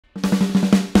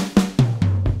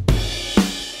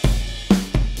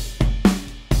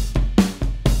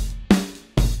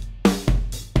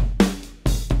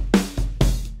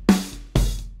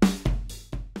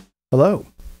Hello,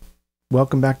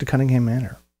 welcome back to Cunningham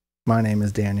Manor. My name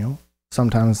is Daniel,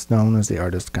 sometimes known as the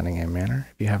artist Cunningham Manor.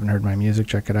 If you haven't heard my music,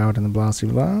 check it out in the Blossy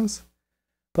Blahs.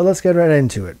 But let's get right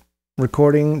into it.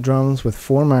 Recording drums with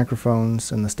 4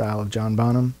 microphones in the style of John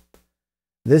Bonham.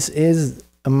 This is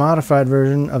a modified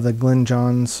version of the Glyn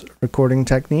Johns recording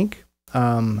technique.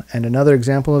 And another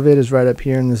example of it is right up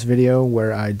here in this video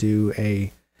where I do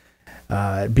a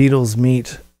Beatles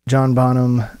meet John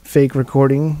Bonham fake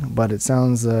recording, but it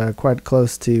sounds quite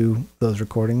close to those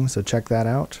recordings, so check that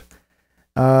out.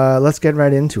 Let's get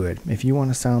right into it. If you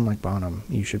want to sound like Bonham,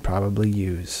 you should probably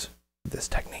use this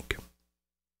technique.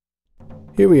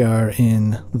 Here we are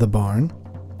in the barn.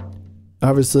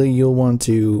 Obviously, you'll want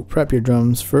to prep your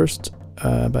drums first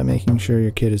by making sure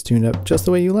your kit is tuned up just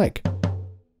the way you like.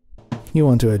 You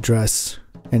want to address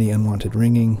any unwanted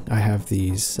ringing. I have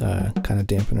these kind of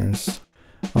dampeners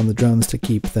on the drums to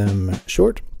keep them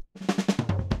short.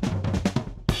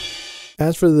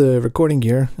 As for the recording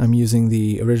gear, I'm using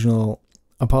the original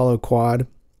Apollo Quad,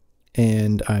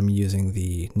 and I'm using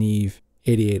the Neve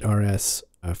 88RS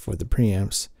for the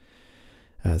preamps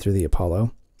through the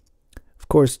Apollo. Of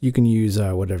course, you can use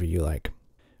whatever you like.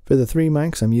 For the 3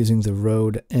 mics, I'm using the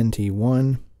Rode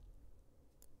NT1,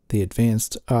 the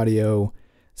Advanced Audio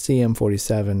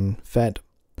CM47 FET,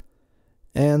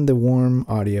 and the Warm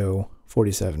Audio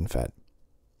 47 FET.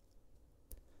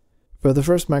 For the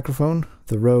first microphone,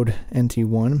 the Rode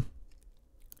NT1,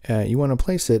 you want to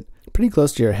place it pretty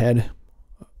close to your head,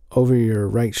 over your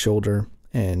right shoulder,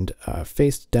 and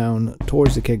face down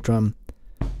towards the kick drum.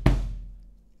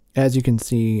 As you can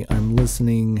see, I'm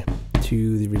listening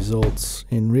to the results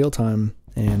in real time,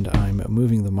 and I'm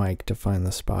moving the mic to find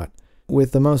the spot.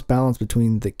 With the most balance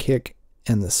between the kick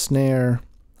and the snare,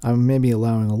 I'm maybe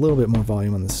allowing a little bit more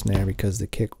volume on the snare because the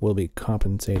kick will be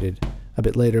compensated a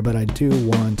bit later, but I do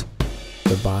want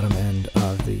the bottom end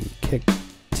of the kick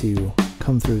to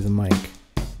come through the mic.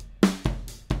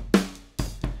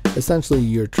 Essentially,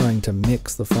 you're trying to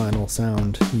mix the final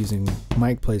sound using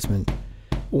mic placement.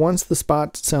 Once the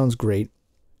spot sounds great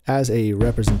as a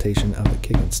representation of the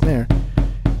kick and snare,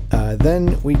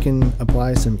 then we can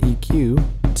apply some EQ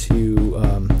to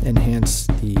enhance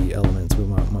the elements we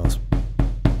want most.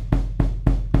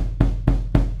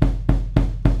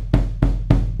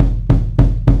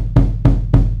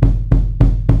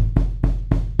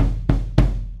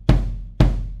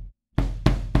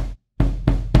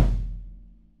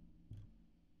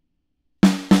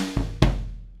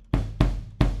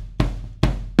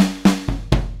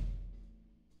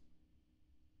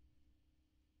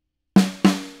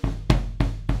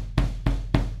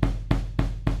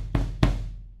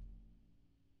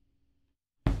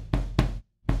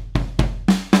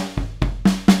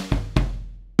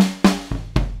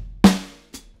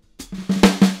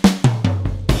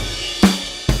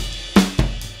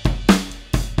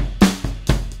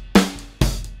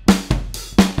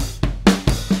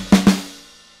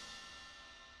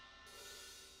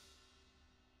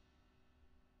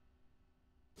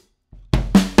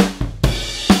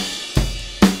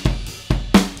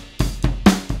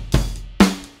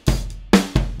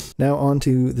 Now on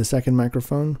to the second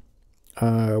microphone.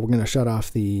 We're going to shut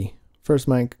off the first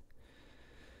mic,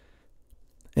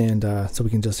 and so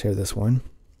we can just hear this one.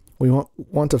 We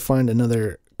want to find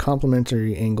another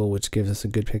complementary angle which gives us a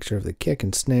good picture of the kick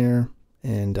and snare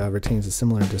and retains a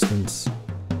similar distance.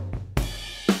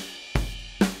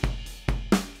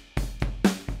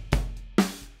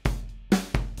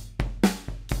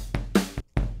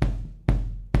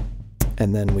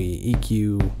 And then we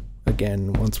EQ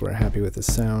again once we're happy with the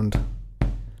sound.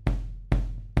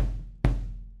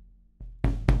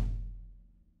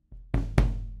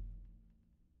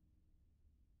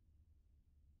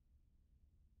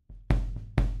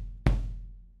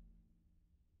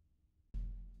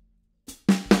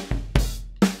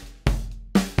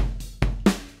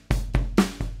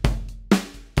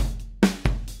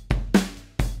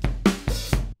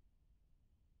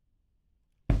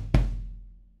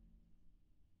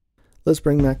 Let's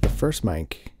bring back the first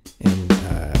mic, and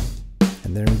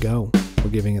there we go.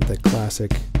 We're giving it the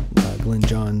classic Glyn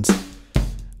Johns,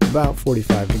 about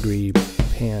 45-degree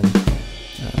pan.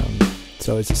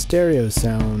 So it's a stereo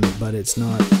sound, but it's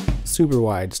not super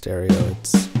wide stereo.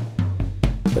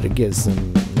 But it gives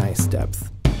some nice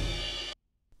depth.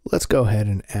 Let's go ahead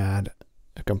and add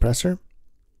a compressor.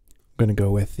 I'm going to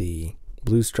go with the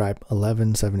Blue Stripe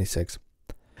 1176.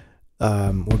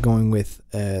 We're going with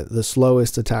the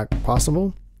slowest attack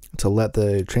possible to let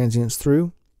the transients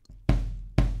through,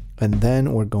 and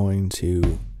then we're going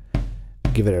to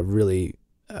give it a really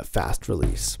fast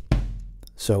release.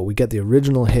 So we get the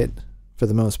original hit for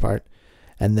the most part,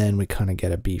 and then we kind of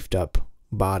get a beefed up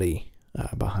body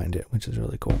behind it, which is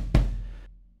really cool.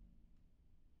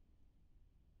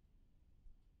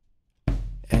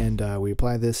 And we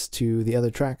apply this to the other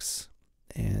tracks,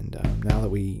 and now that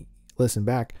we listen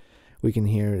back, we can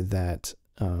hear that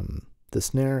the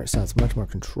snare sounds much more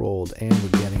controlled, and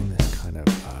we're getting this kind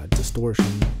of distortion.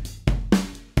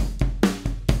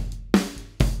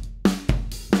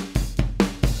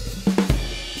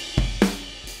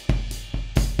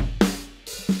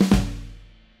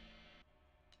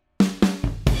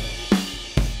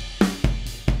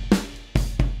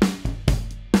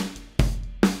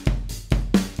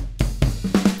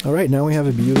 All right, now we have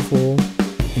a beautiful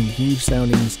and huge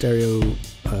sounding stereo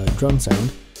drum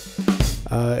sound,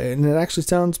 and it actually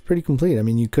sounds pretty complete. I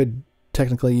mean, you could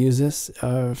technically use this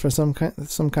for some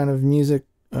kind of music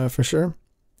for sure,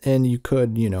 and you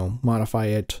could, you know, modify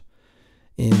it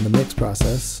in the mix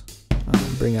process,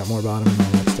 bring out more bottom and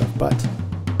all that stuff. But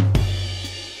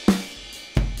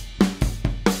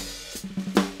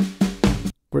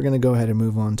we're gonna go ahead and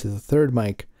move on to the third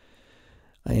mic.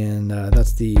 And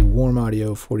that's the Warm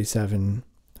Audio 47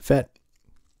 FET,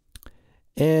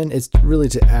 and it's really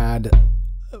to add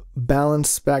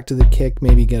balance back to the kick,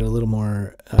 maybe get a little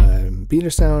more beater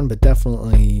sound, but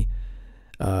definitely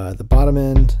the bottom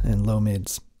end and low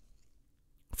mids.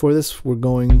 For this, we're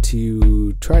going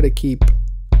to try to keep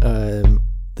the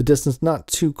distance not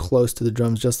too close to the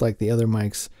drums, just like the other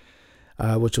mics,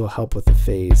 which will help with the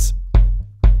phase.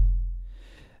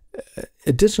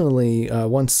 Additionally,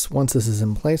 once this is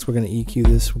in place, we're going to EQ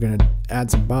this. We're going to add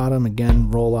some bottom,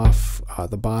 again, roll off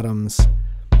the bottoms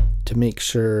to make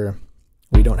sure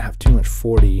we don't have too much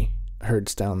 40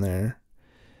 hertz down there,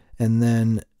 and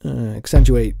then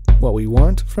accentuate what we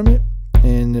want from it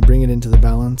and bring it into the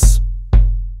balance.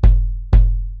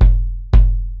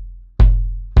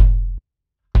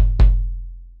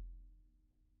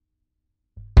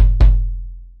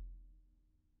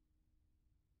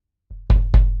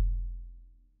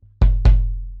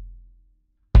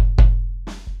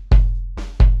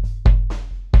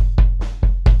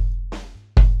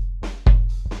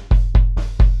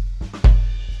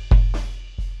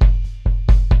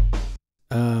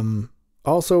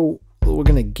 Also, we're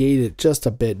going to gate it just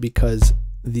a bit because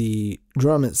the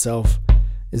drum itself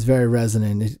is very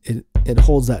resonant. It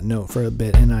holds that note for a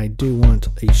bit, and I do want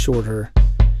a shorter.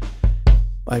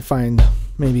 I find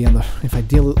maybe if I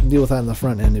deal with that on the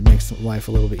front end, it makes life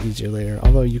a little bit easier later.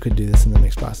 Although you could do this in the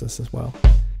mix process as well.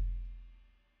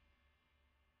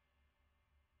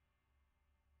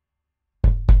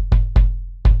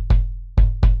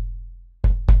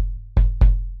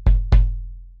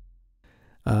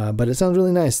 But it sounds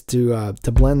really nice to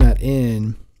blend that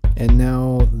in, and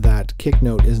now that kick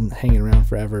note isn't hanging around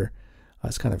forever.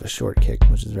 It's kind of a short kick,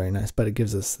 which is very nice, but it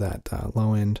gives us that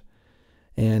low end,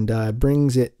 and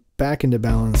brings it back into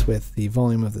balance with the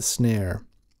volume of the snare.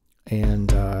 And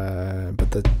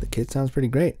but the kit sounds pretty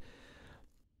great.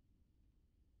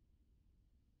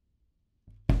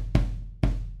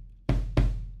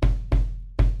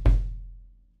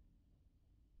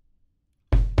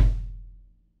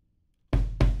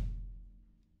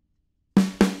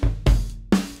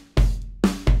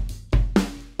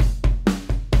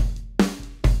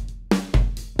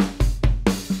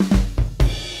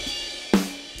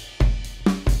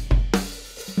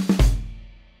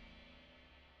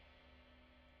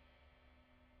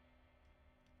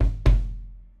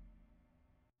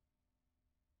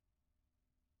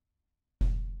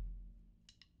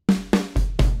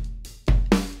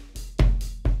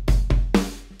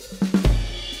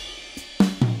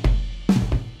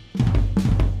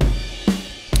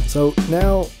 So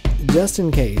now, just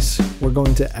in case, we're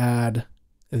going to add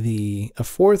a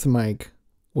fourth mic,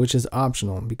 which is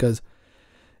optional because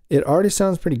it already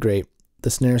sounds pretty great. The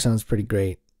snare sounds pretty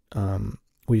great.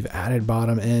 We've added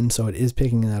bottom end, so it is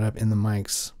picking that up in the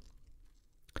mics.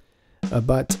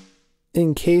 But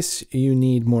in case you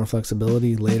need more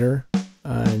flexibility later,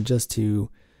 just to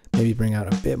maybe bring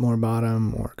out a bit more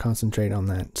bottom or concentrate on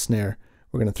that snare,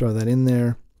 we're going to throw that in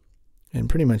there and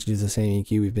pretty much use the same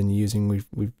EQ we've been using.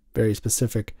 We've very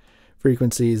specific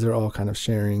frequencies. They're all kind of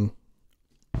sharing.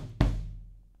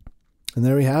 And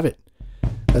there we have it.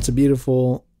 That's a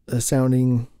beautiful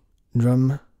sounding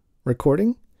drum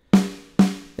recording.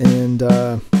 And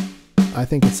I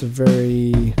think it's a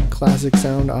very classic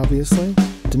sound, obviously.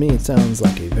 To me, it sounds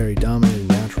like a very dominant and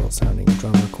natural sounding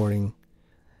drum recording.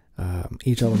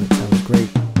 Each element sounds great.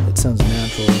 It sounds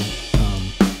natural.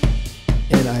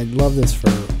 And I love this for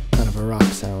kind of a rock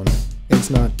sound. It's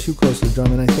not too close to the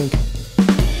drum, and I think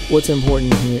what's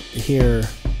important here,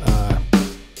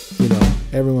 you know,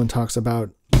 everyone talks about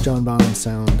John Bonham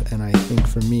sound, and I think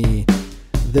for me,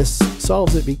 this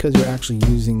solves it because you're actually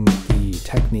using the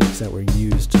techniques that were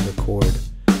used to record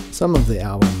some of the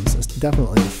albums. It's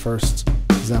definitely the first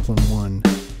Zeppelin one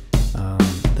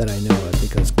that I know of,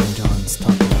 because Glyn Johns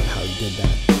talked about how he did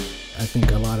that. I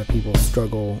think a lot of people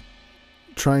struggle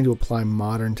trying to apply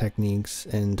modern techniques,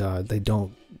 and they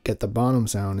don't get the Bonham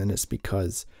sound, and it's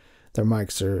because their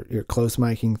mics are, you're close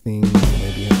miking things,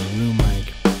 maybe you have a room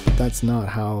mic, but that's not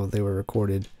how they were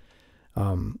recorded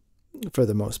for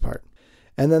the most part.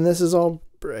 And then this is all,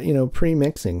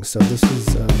 pre-mixing. So this is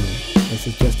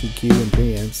just EQ and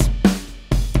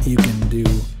preamps. You can do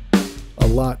a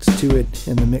lot to it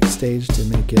in the mix stage to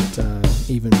make it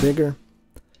even bigger.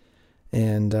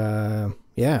 And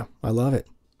yeah, I love it.